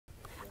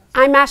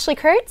I'm Ashley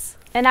Kurtz.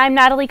 And I'm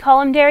Natalie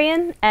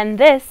Columdarian, and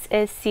this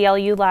is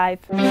CLU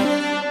Live.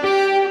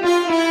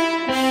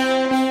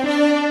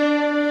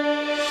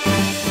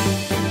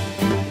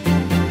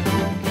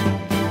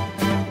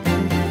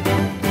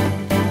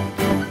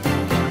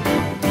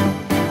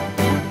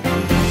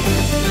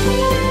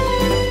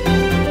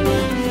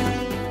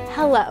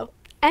 Hello.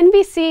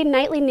 NBC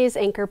nightly news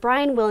anchor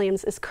Brian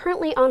Williams is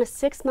currently on a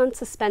 6-month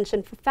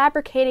suspension for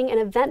fabricating an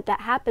event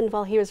that happened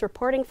while he was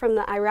reporting from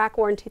the Iraq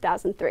War in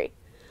 2003.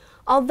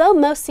 Although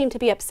most seemed to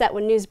be upset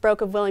when news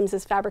broke of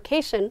Williams'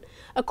 fabrication,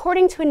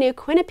 according to a new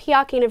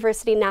Quinnipiac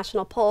University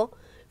national poll,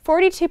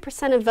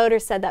 42% of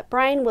voters said that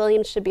Brian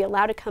Williams should be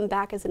allowed to come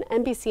back as an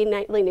NBC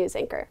nightly news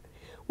anchor.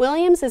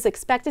 Williams is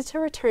expected to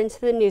return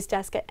to the news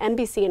desk at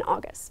NBC in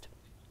August.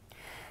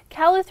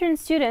 Cal Lutheran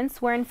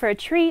students were in for a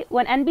treat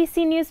when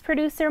NBC News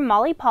producer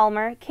Molly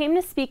Palmer came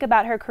to speak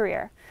about her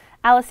career.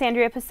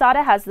 Alessandria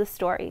Posada has the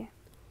story.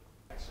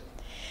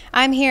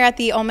 I'm here at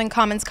the Ullman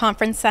Commons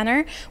Conference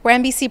Center, where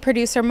NBC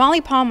producer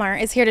Molly Palmer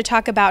is here to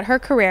talk about her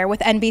career with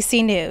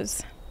NBC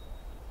News.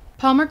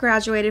 Palmer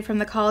graduated from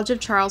the College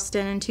of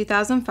Charleston in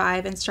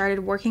 2005 and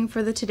started working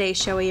for the Today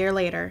Show a year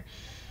later.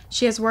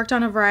 She has worked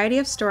on a variety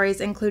of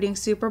stories, including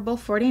Super Bowl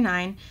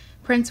 49,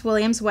 Prince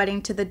William's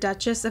wedding to the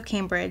Duchess of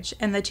Cambridge,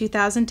 and the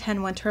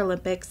 2010 Winter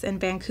Olympics in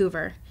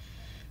Vancouver.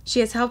 She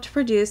has helped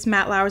produce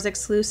Matt Lauer's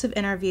exclusive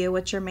interview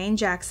with Jermaine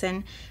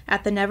Jackson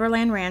at the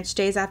Neverland Ranch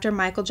days after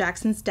Michael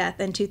Jackson's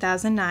death in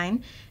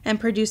 2009, and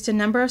produced a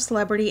number of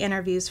celebrity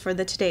interviews for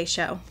the Today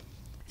Show.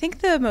 I think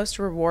the most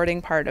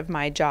rewarding part of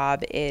my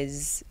job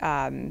is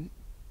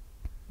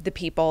the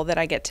people that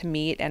I get to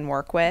meet and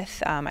work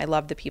with. I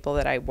love the people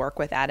that I work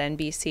with at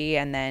NBC,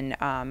 and then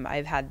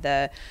I've had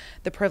the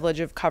privilege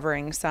of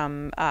covering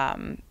some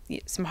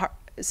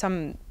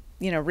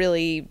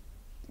really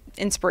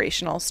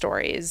inspirational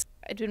stories.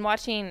 I'd been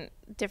watching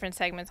different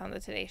segments on the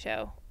Today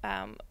Show,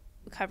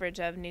 coverage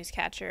of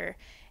Newscatcher,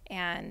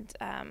 and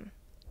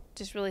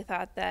just really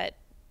thought that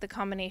the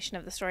combination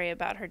of the story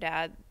about her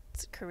dad's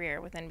career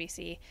with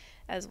NBC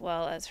as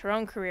well as her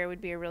own career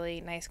would be a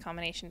really nice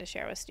combination to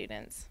share with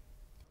students.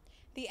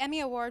 The Emmy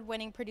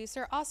Award-winning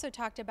producer also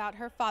talked about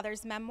her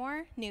father's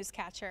memoir,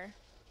 Newscatcher.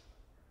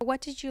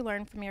 What did you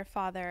learn from your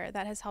father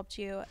that has helped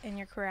you in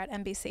your career at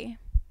NBC?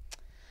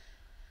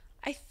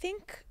 I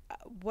think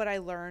what I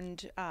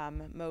learned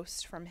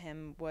most from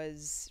him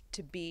was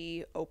to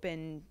be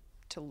open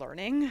to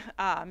learning,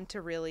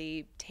 to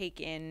really take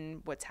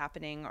in what's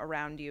happening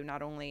around you,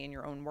 not only in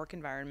your own work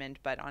environment,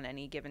 but on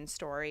any given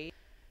story.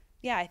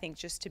 Yeah, I think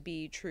just to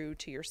be true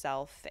to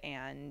yourself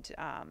and,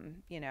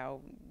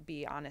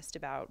 be honest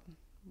about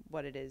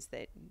what it is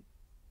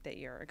that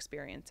you're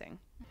experiencing.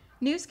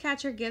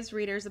 Newscatcher gives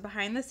readers a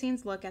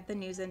behind-the-scenes look at the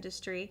news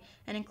industry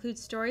and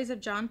includes stories of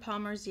John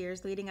Palmer's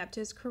years leading up to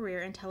his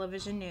career in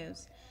television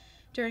news.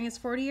 During his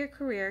 40-year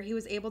career, he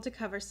was able to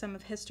cover some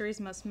of history's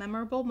most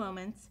memorable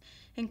moments,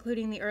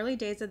 including the early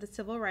days of the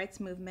Civil Rights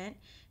Movement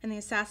and the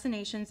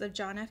assassinations of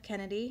John F.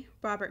 Kennedy,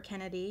 Robert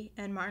Kennedy,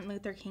 and Martin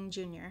Luther King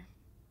Jr.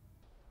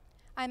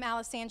 I'm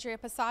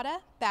Alessandria Posada.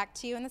 Back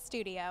to you in the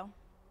studio.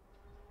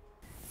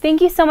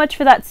 Thank you so much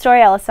for that story,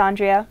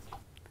 Alessandria.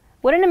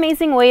 What an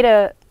amazing way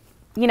to,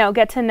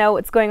 get to know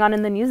what's going on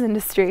in the news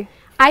industry.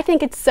 I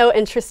think it's so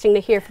interesting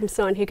to hear from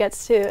someone who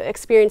gets to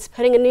experience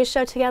putting a news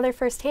show together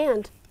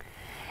firsthand.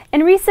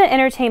 In recent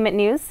entertainment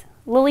news,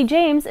 Lily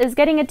James is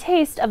getting a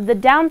taste of the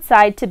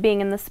downside to being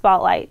in the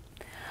spotlight.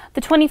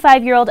 The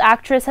 25-year-old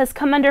actress has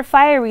come under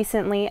fire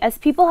recently as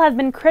people have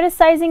been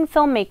criticizing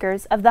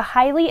filmmakers of the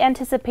highly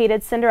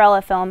anticipated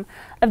Cinderella film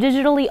of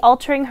digitally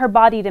altering her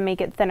body to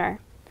make it thinner.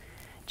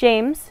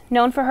 James,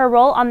 known for her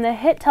role on the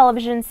hit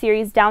television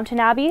series Downton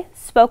Abbey,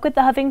 spoke with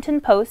the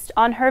Huffington Post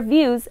on her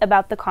views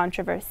about the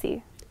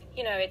controversy.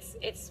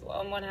 It's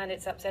on one hand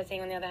it's upsetting,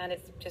 on the other hand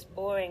it's just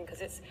boring, because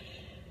it's,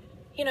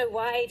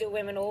 why do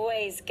women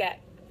always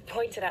get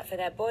pointed at for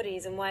their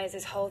bodies, and why is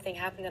this whole thing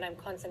happening that I'm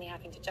constantly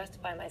having to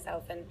justify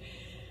myself? And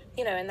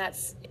and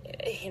that's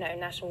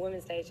National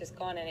Women's Day is just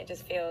gone, and it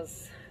just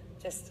feels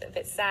just a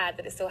bit sad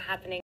that it's still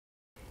happening.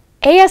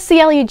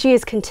 ASCLUG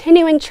is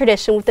continuing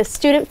tradition with the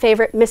student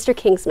favorite Mr.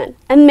 Kingsman,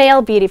 a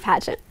male beauty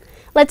pageant.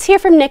 Let's hear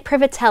from Nick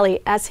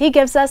Privatelli as he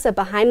gives us a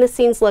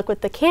behind-the-scenes look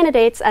with the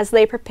candidates as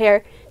they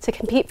prepare to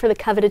compete for the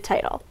coveted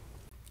title.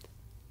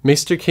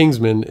 Mr.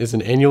 Kingsman is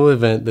an annual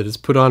event that is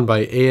put on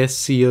by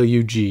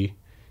ASCLUG.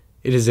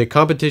 It is a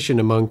competition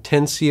among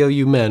 10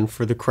 CLU men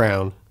for the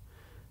crown.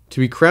 To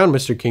be crowned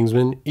Mr.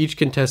 Kingsman, each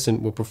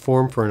contestant will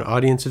perform for an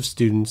audience of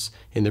students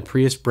in the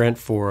Prius Brandt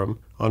Forum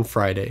on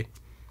Friday.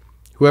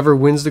 Whoever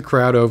wins the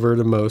crowd over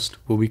the most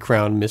will be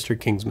crowned Mr.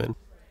 Kingsman.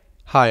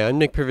 Hi, I'm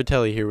Nick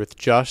Privatelli here with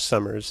Josh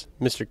Summers,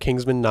 Mr.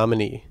 Kingsman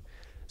nominee.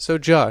 So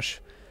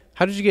Josh,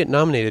 how did you get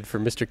nominated for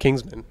Mr.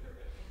 Kingsman?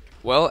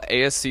 Well,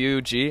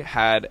 ASCUG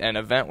had an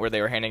event where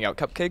they were handing out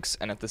cupcakes,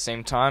 and at the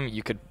same time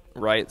you could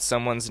write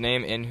someone's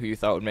name in who you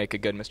thought would make a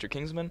good Mr.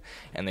 Kingsman,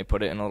 and they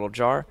put it in a little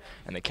jar,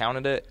 and they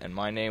counted it, and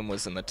my name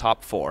was in the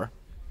top 4.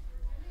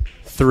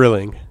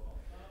 Thrilling.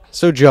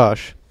 So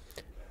Josh,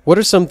 what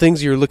are some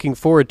things you're looking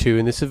forward to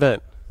in this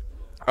event?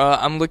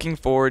 I'm looking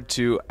forward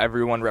to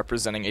everyone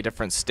representing a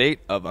different state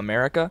of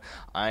America.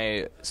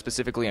 I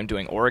specifically am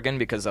doing Oregon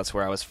because that's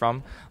where I was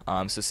from.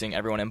 So seeing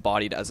everyone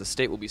embodied as a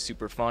state will be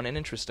super fun and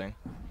interesting.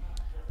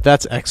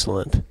 That's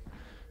excellent.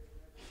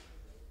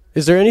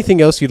 Is there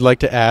anything else you'd like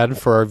to add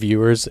for our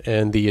viewers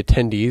and the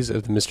attendees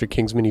of the Mr.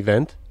 Kingsman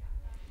event?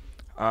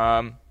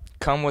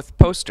 Come with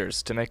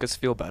posters to make us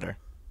feel better.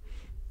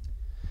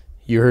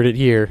 You heard it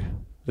here.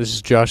 This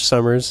is Josh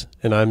Summers,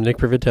 and I'm Nick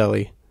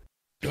Privatelli.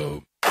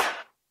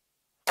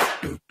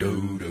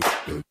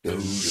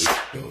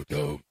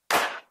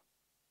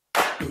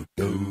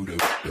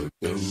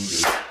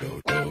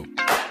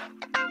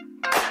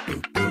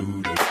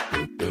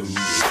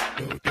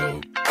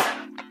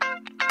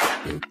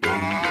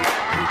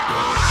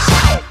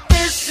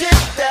 This shit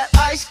that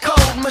ice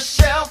cold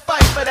Michelle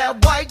fight for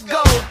that white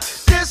gold.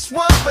 This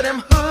one for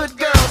them hood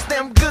girls,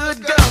 them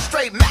good girls,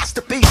 straight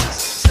masterpieces.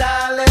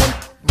 Styling,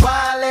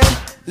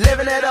 wildin',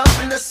 living it up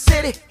in the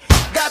city.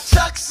 Got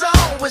Chuck's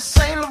on with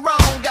Saint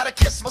Laurent. Gotta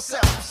kiss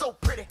myself, I'm so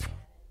pretty.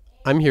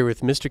 I'm here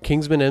with Mr.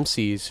 Kingsman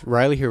MCs,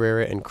 Riley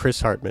Herrera and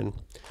Chris Hartman.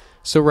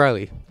 So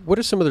Riley, what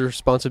are some of the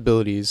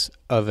responsibilities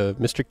of a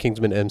Mr.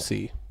 Kingsman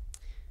MC?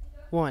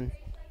 1,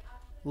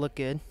 look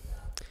good.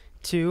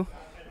 2,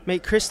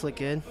 make Chris look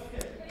good.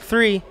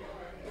 3,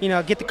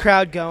 get the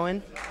crowd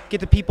going, get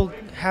the people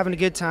having a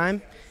good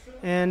time.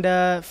 And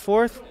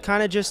 4th,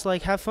 kind of just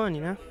like have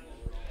fun,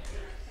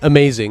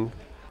 Amazing.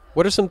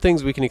 What are some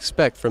things we can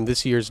expect from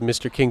this year's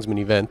Mr. Kingsman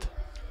event?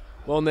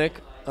 Well, Nick,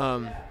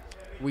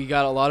 we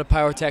got a lot of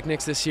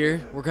pyrotechnics this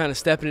year. We're kind of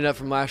stepping it up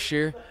from last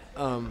year.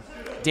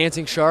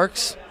 Dancing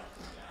sharks,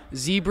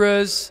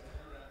 zebras,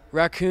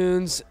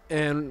 raccoons,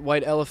 and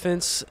white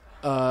elephants,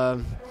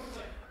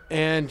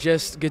 and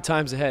just good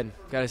times ahead,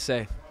 gotta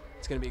say.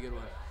 It's going to be a good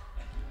one.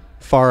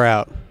 Far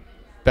out.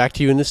 Back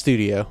to you in the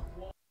studio.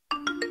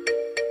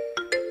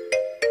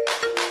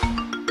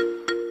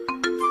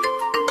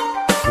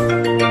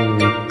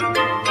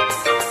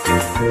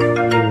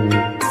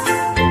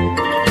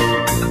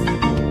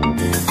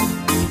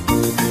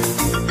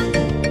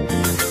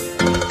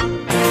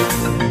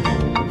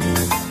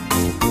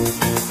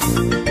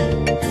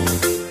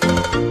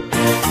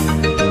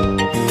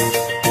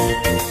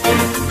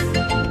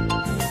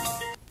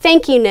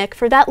 Thank you, Nick,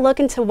 for that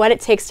look into what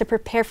it takes to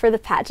prepare for the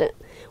pageant.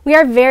 We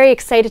are very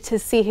excited to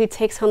see who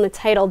takes home the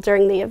title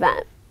during the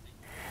event.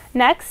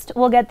 Next,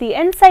 we'll get the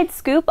inside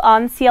scoop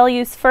on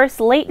CLU's first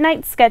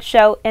late-night sketch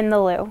show, In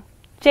the Lou.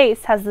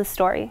 Jace has the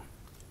story.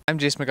 I'm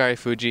Jace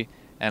Magari-Fuji,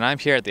 and I'm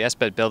here at the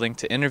SBET building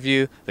to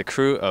interview the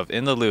crew of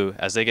In the Lou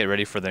as they get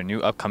ready for their new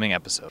upcoming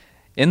episode.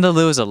 In the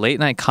Lou is a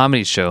late-night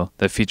comedy show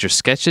that features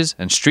sketches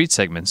and street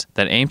segments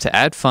that aim to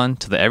add fun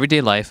to the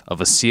everyday life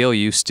of a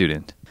CLU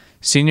student.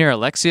 Senior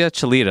Alexia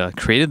Chalita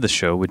created the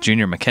show with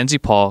junior Mackenzie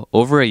Paul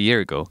over a year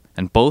ago,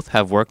 and both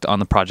have worked on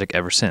the project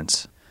ever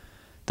since.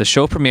 The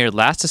show premiered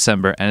last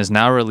December and is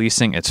now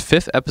releasing its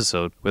 5th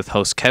episode with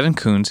host Kevin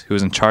Coons, who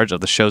is in charge of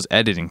the show's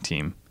editing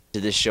team.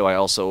 To this show, I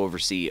also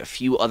oversee a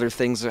few other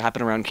things that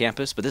happen around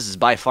campus, but this is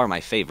by far my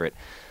favorite,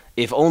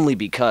 if only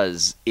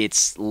because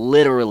it's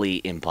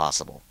literally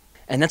impossible.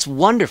 And that's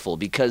wonderful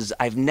because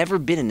I've never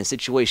been in a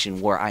situation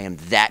where I am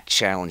that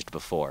challenged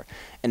before.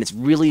 And it's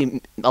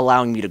really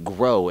allowing me to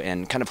grow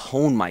and kind of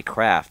hone my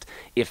craft,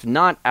 if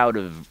not out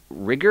of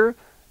rigor,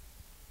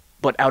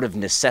 but out of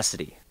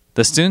necessity.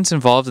 The students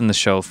involved in the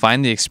show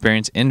find the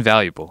experience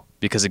invaluable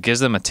because it gives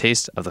them a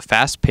taste of the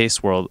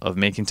fast-paced world of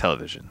making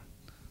television.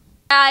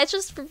 Yeah, it's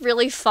just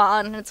really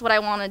fun. It's what I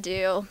want to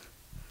do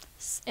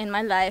in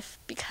my life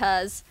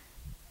because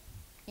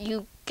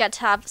you get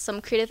to have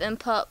some creative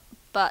input,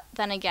 but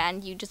then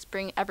again, you just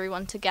bring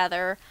everyone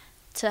together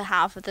to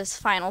have this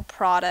final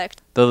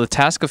product. Though the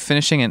task of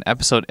finishing an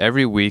episode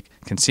every week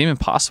can seem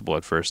impossible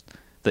at first,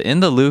 the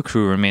In the Lou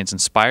crew remains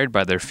inspired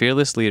by their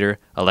fearless leader,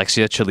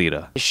 Alexia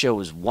Chalita. This show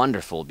is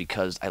wonderful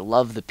because I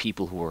love the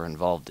people who are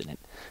involved in it.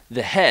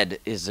 The head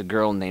is a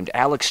girl named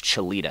Alex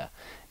Chalita,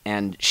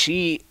 and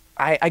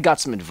I got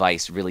some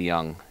advice really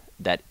young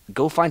that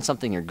go find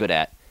something you're good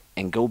at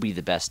and go be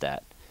the best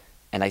at.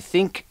 And I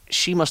think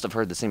she must have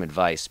heard the same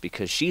advice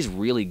because she's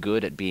really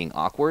good at being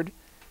awkward,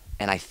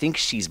 and I think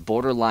she's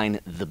borderline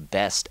the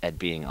best at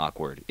being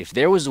awkward. If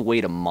there was a way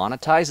to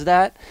monetize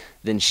that,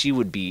 then she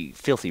would be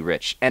filthy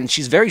rich. And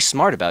she's very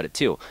smart about it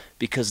too,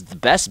 because the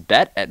best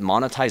bet at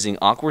monetizing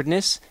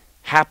awkwardness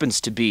happens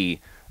to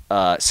be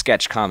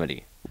sketch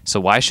comedy.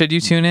 So why should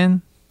you tune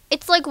in?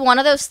 It's like one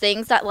of those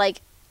things that like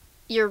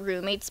your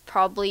roommate's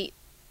probably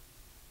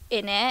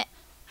in it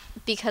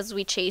because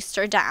we chased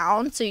her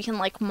down, so you can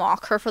like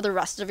mock her for the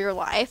rest of your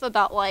life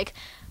about like,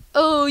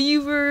 oh,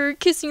 you were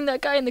kissing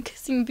that guy in the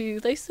kissing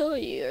booth, I saw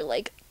you, or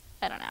like,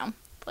 I don't know,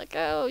 like,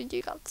 oh,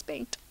 you got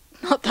spanked.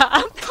 Not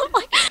that, but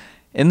like.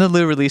 In the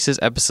Lou releases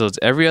episodes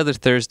every other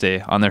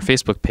Thursday on their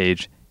Facebook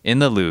page, In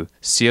the Lou,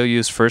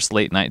 CLU's first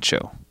late night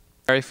show.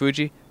 Sorry,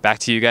 Fuji, back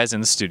to you guys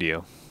in the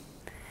studio.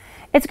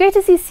 It's great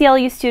to see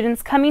CLU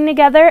students coming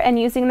together and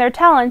using their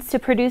talents to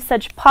produce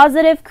such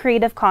positive,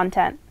 creative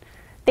content.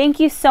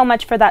 Thank you so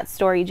much for that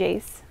story,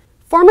 Jace.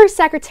 Former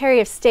Secretary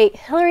of State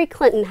Hillary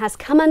Clinton has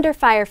come under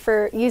fire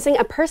for using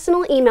a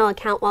personal email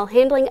account while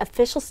handling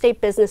official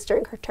state business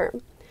during her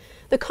term.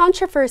 The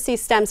controversy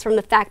stems from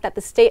the fact that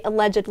the state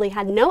allegedly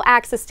had no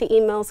access to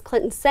emails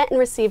Clinton sent and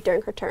received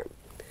during her term.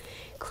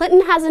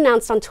 Clinton has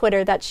announced on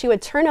Twitter that she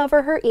would turn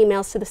over her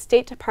emails to the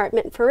State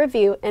Department for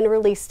review and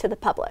release to the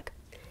public.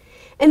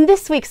 In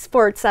this week's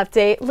sports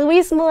update,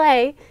 Louise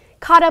Millay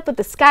caught up with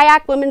the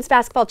SCIAC women's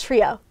basketball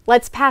trio.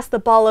 Let's pass the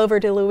ball over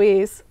to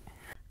Louise.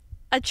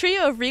 A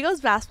trio of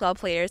Regals basketball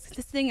players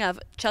consisting of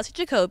Chelsea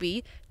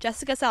Jacoby,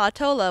 Jessica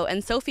Salatolo,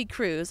 and Sophie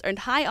Cruz earned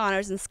high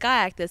honors in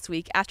SCIAC this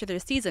week after their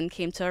season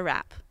came to a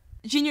wrap.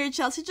 Junior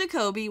Chelsea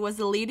Jacoby was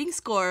the leading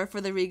scorer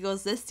for the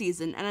Regals this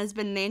season and has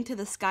been named to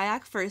the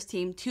SCIAC first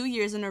team 2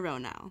 years in a row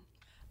now.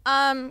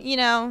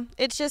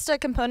 It's just a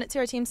component to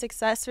our team's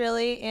success,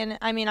 really, and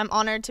I'm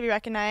honored to be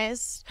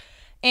recognized.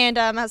 And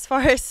as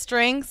far as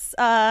strengths,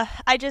 I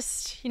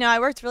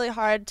worked really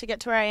hard to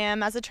get to where I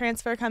am. As a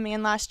transfer coming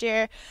in last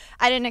year,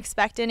 I didn't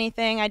expect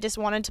anything. I just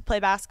wanted to play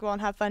basketball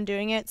and have fun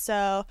doing it.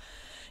 So,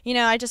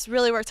 I just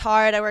really worked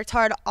hard. I worked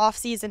hard off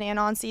season and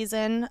on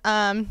season.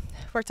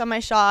 Worked on my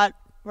shot,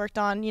 worked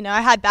on, I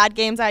had bad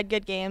games, I had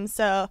good games.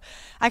 So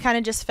I kind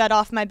of just fed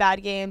off my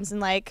bad games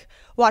and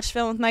watched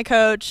film with my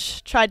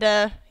coach, tried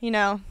to,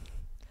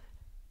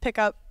 pick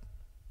up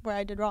where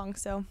I did wrong.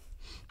 So.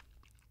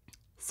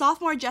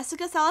 Sophomore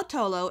Jessica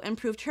Salatolo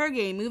improved her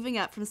game, moving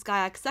up from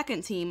SCIAC's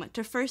second team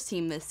to first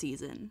team this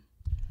season.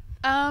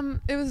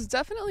 It was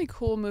definitely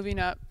cool moving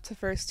up to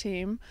first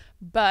team,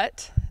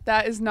 but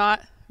that is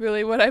not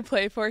really what I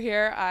play for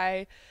here.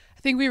 I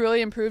think we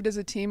really improved as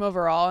a team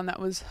overall, and that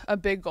was a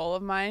big goal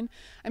of mine.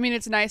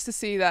 It's nice to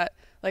see that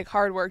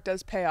hard work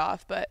does pay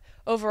off, but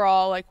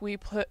overall, we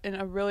put in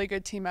a really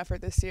good team effort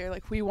this year.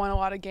 We won a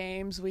lot of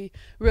games. We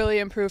really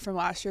improved from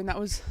last year, and that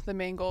was the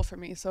main goal for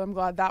me, so I'm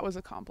glad that was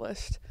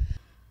accomplished.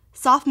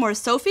 Sophomore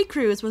Sophie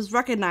Cruz was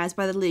recognized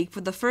by the league for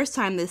the first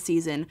time this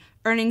season,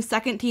 earning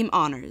second-team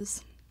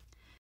honors.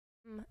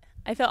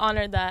 I feel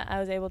honored that I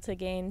was able to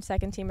gain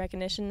second-team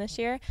recognition this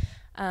year,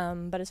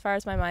 but as far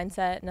as my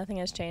mindset, nothing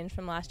has changed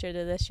from last year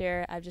to this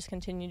year. I've just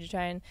continued to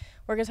try and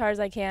work as hard as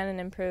I can and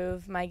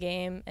improve my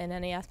game in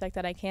any aspect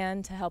that I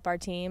can to help our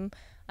team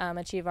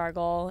achieve our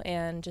goal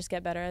and just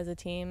get better as a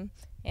team,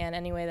 and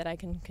any way that I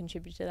can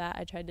contribute to that,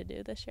 I tried to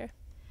do this year.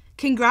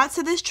 Congrats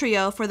to this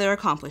trio for their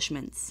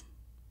accomplishments.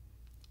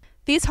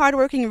 These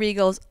hard-working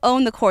Regals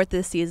own the court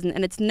this season,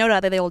 and it's no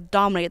doubt that they will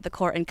dominate the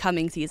court in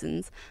coming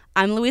seasons.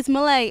 I'm Louise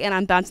Millay, and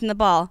I'm bouncing the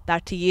ball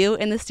back to you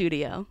in the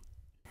studio.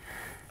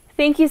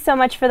 Thank you so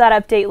much for that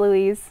update,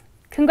 Louise.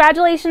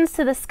 Congratulations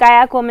to the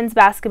SCIAC women's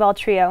basketball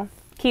trio.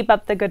 Keep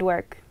up the good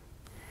work.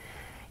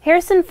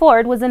 Harrison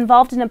Ford was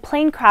involved in a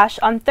plane crash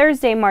on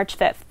Thursday, March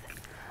 5th.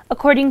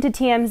 According to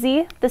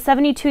TMZ, the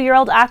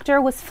 72-year-old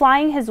actor was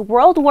flying his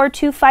World War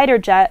II fighter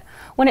jet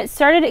when it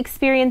started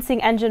experiencing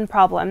engine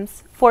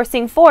problems,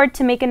 forcing Ford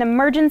to make an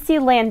emergency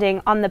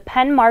landing on the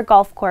Penn Mar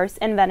Golf Course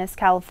in Venice,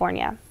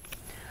 California.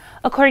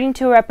 According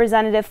to a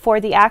representative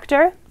for the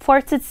actor,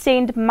 Ford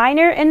sustained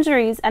minor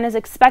injuries and is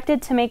expected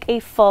to make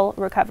a full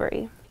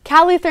recovery.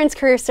 Cal Lutheran's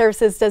Career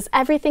Services does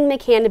everything they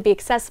can to be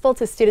accessible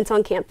to students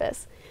on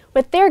campus.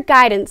 With their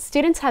guidance,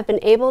 students have been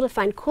able to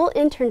find cool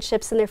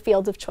internships in their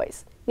fields of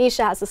choice.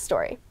 Nisha has a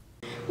story.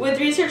 With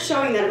research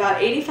showing that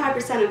about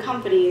 85% of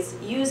companies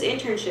use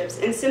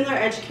internships and similar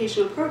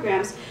educational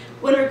programs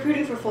when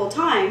recruiting for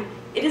full-time,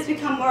 it has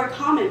become more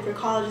common for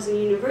colleges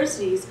and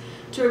universities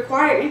to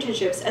require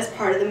internships as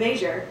part of the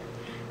major.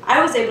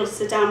 I was able to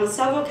sit down with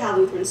several Cal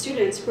Lutheran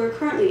students who are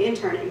currently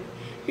interning.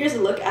 Here's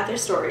a look at their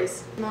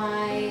stories.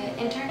 My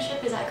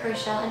internship is at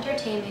Crochelle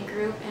Entertainment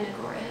Group in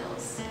Agora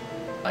Hills.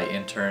 I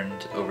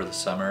interned over the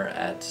summer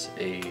at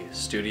a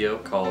studio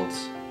called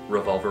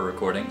Revolver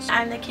Recordings.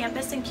 I'm the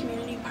Campus and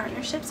Community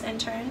Partnerships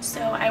intern,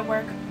 so I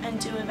work and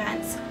do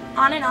events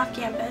on and off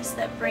campus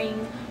that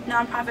bring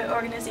nonprofit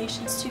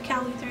organizations to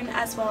Cal Lutheran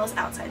as well as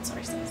outside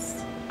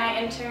sources.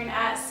 I intern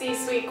at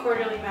C-Suite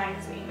Quarterly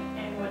Magazine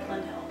in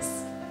Woodland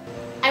Hills.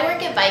 I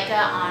work at VICA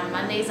on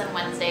Mondays and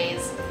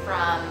Wednesdays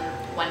from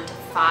 1 to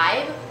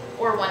 5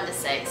 or 1 to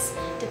 6,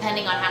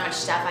 depending on how much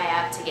stuff I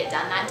have to get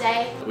done that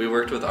day. We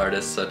worked with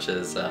artists such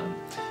as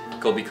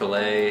Colby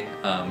Collet,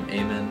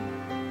 Eamon,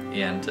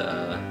 and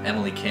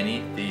Emily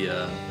Kinney,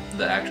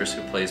 the actress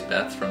who plays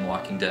Beth from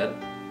Walking Dead,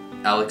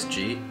 Alex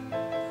G,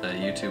 a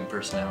YouTube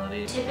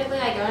personality. Typically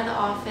I go to the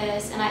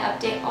office and I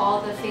update all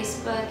the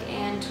Facebook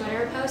and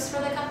Twitter posts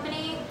for the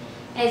company,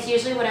 and it's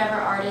usually whatever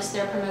artist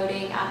they're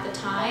promoting at the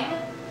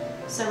time.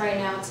 So right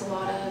now it's a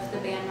lot of the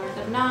band North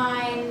of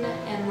Nine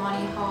and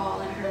Lonnie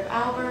Hall and Herb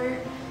Albert.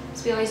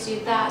 So we always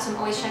do that, so I'm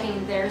always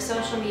checking their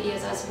social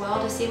medias as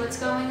well to see what's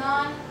going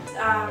on.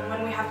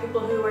 When we have people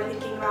who are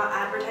thinking about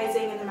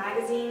advertising in the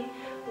magazine,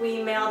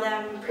 we mail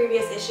them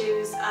previous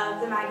issues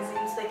of the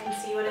magazine so they can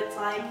see what it's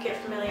like, get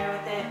familiar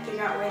with it,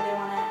 figure out where they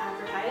want to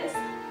advertise.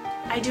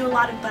 I do a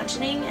lot of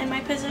budgeting in my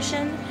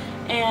position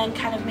and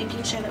kind of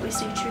making sure that we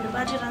stay true to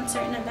budget on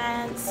certain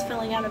events,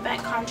 filling out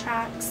event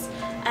contracts,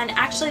 And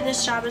actually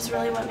this job is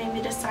really what made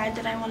me decide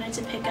that I wanted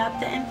to pick up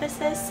the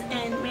emphasis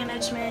in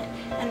management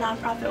and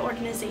nonprofit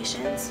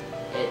organizations.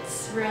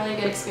 It's really a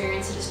good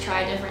experience to just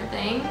try different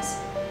things.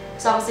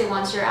 So obviously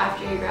once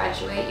after you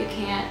graduate, you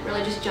can't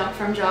really just jump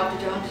from job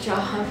to job to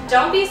job.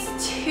 Don't be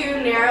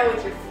too narrow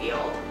with your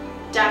field,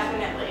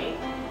 definitely.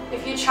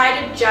 If you try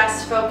to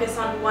just focus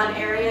on one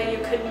area, you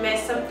could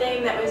miss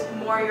something that was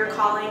more your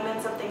calling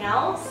than something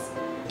else.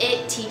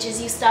 It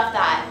teaches you stuff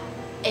that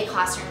a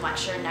classroom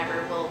lecture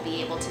never will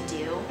be able to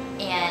do,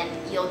 and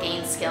you'll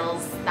gain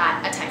skills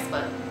that a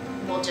textbook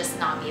will just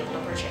not be able to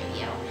portray to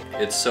you.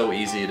 It's so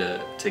easy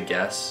to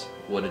guess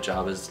what a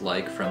job is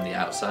like from the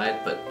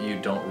outside, but you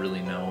don't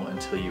really know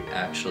until you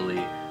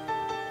actually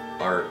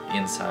are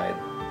inside,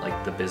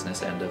 like the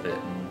business end of it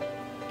and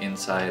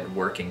inside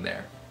working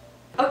there.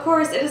 Of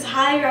course, it is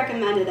highly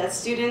recommended that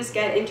students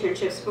get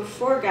internships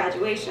before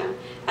graduation,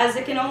 as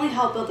it can only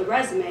help build a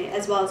resume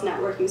as well as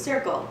networking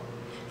circle.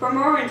 For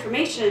more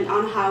information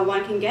on how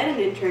one can get an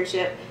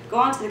internship, go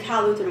onto the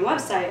Cal Lutheran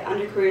website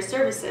under Career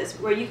Services,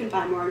 where you can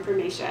find more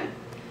information.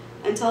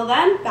 Until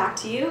then, back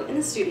to you in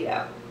the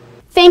studio.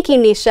 Thank you,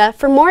 Nisha.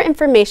 For more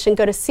information,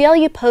 go to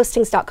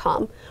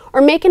clupostings.com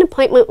or make an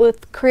appointment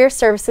with Career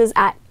Services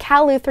at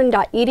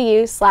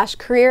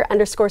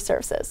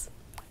callutheran.edu/career_services.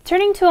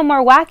 Turning to a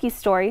more wacky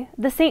story,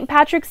 the St.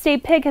 Patrick's Day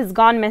pig has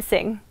gone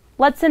missing.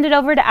 Let's send it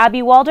over to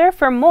Abby Walder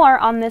for more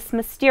on this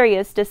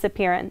mysterious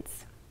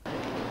disappearance.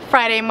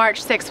 Friday,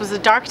 March 6th was a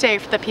dark day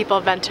for the people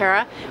of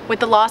Ventura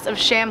with the loss of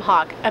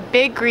Shamhawk, a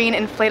big green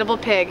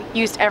inflatable pig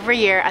used every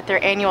year at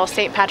their annual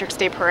St. Patrick's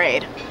Day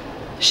parade.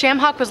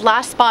 Shamhawk was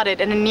last spotted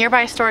in a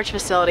nearby storage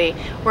facility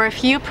where a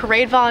few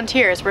parade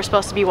volunteers were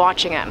supposed to be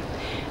watching him.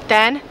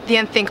 Then, the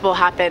unthinkable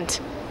happened.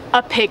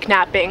 A pig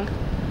napping.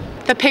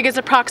 The pig is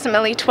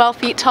approximately 12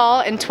 feet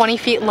tall and 20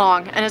 feet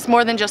long and is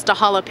more than just a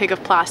hollow pig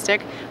of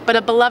plastic, but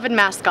a beloved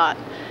mascot.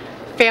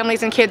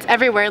 Families and kids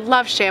everywhere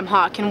love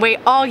Shamhawk and wait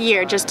all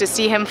year just to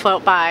see him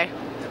float by.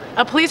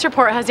 A police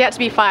report has yet to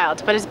be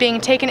filed, but is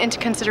being taken into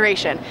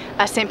consideration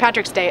as St.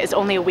 Patrick's Day is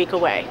only a week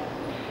away.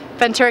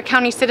 Ventura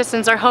County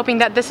citizens are hoping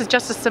that this is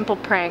just a simple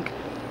prank.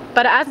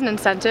 But as an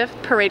incentive,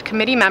 parade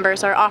committee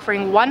members are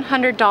offering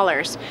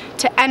 $100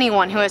 to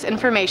anyone who has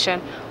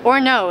information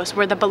or knows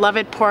where the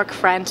beloved pork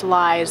friend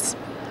lies.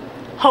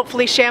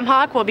 Hopefully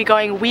Shamhawk will be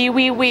going wee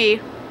wee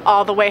wee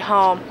all the way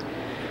home.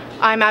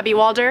 I'm Abby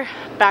Walder,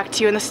 back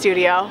to you in the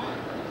studio.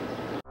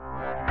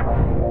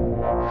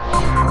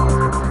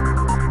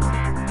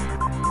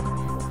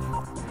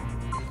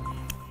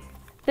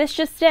 This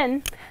just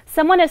in,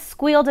 someone has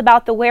squealed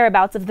about the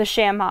whereabouts of the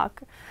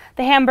Shamhawk.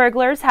 The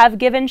Hamburglers have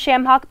given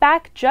Shamhawk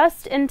back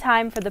just in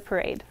time for the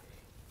parade.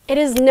 It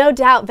is no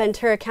doubt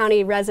Ventura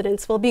County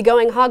residents will be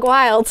going hog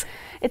wild.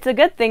 It's a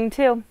good thing,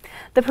 too.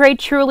 The parade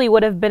truly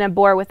would have been a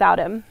bore without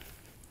him.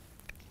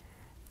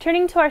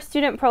 Turning to our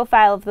student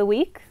profile of the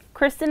week,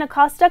 Kristen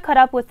Acosta caught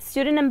up with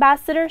student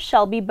ambassador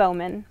Shelby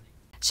Bowman.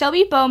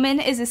 Shelby Bowman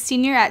is a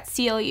senior at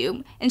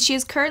CLU, and she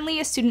is currently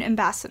a student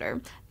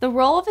ambassador. The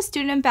role of a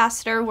student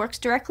ambassador works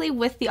directly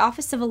with the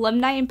Office of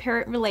Alumni and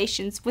Parent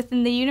Relations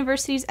within the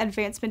university's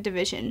Advancement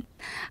Division.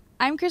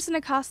 I'm Kristen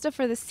Acosta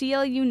for the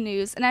CLU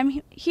News, and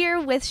I'm here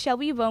with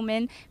Shelby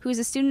Bowman, who is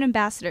a student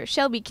ambassador.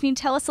 Shelby, can you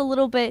tell us a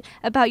little bit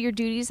about your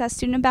duties as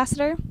student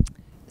ambassador?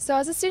 So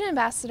as a student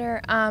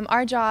ambassador,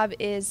 our job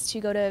is to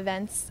go to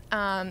events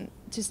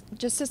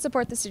just to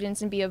support the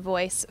students and be a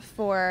voice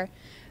for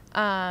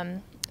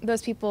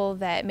those people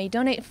that may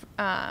donate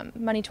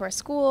money to our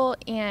school,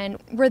 and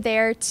we're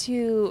there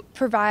to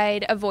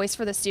provide a voice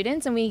for the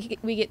students, and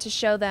we get to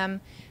show them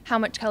how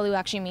much CLU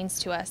actually means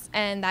to us,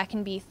 and that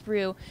can be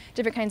through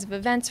different kinds of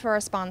events for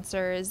our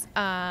sponsors.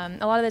 A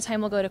lot of the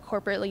time we'll go to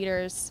corporate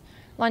leaders,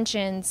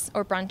 luncheons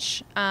or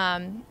brunch,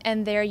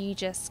 and there you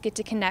just get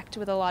to connect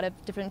with a lot of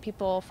different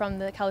people from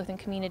the Cal Lutheran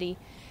community,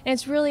 and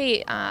it's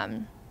really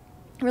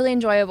really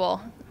enjoyable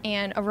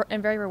and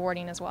very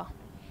rewarding as well.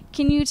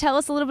 Can you tell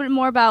us a little bit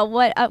more about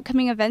what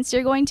upcoming events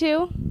you're going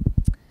to?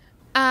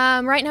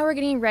 Right now we're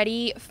getting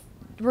ready.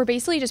 We're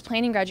basically just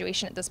planning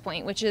graduation at this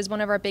point, which is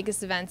one of our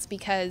biggest events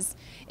because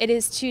it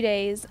is 2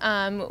 days.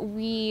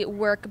 We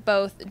work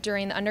both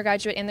during the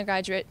undergraduate and the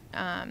graduate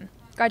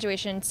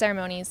graduation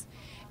ceremonies,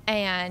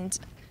 and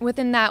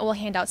within that we'll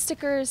hand out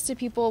stickers to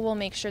people. We'll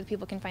make sure that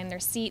people can find their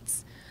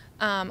seats.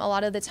 A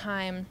lot of the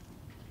time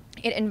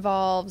it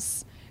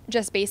involves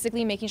just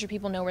basically making sure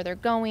people know where they're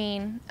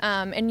going,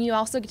 and you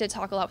also get to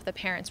talk a lot with the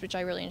parents, which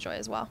I really enjoy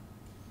as well.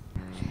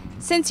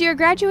 Since you're a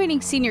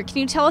graduating senior, can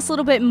you tell us a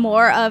little bit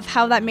more of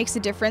how that makes a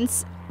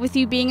difference with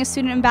you being a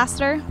student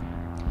ambassador?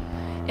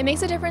 It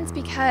makes a difference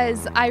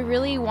because I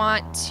really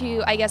want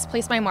to, I guess,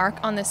 place my mark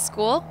on this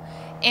school,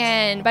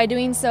 and by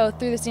doing so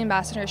through the student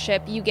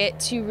ambassadorship, you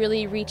get to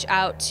really reach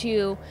out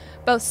to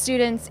both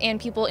students and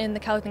people in the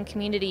Cal Lutheran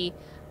community.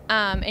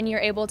 And you're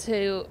able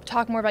to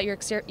talk more about your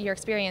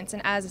experience.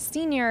 And as a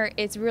senior,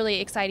 it's really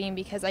exciting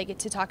because I get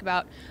to talk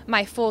about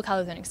my full Cal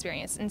Lutheran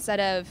experience instead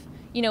of,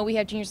 we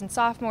have juniors and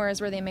sophomores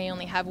where they may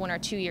only have 1 or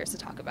 2 years to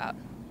talk about.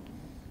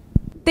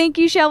 Thank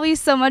you, Shelby,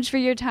 so much for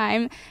your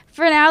time.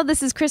 For now,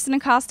 this is Kristen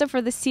Acosta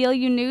for the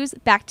CLU News.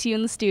 Back to you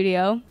in the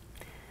studio.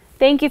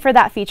 Thank you for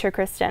that feature,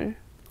 Kristen.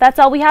 That's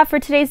all we have for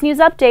today's news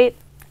update.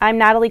 I'm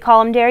Natalie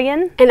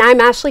Collum-Darian. And I'm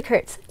Ashley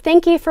Kurtz.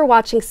 Thank you for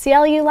watching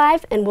CLU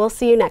Live, and we'll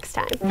see you next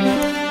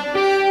time.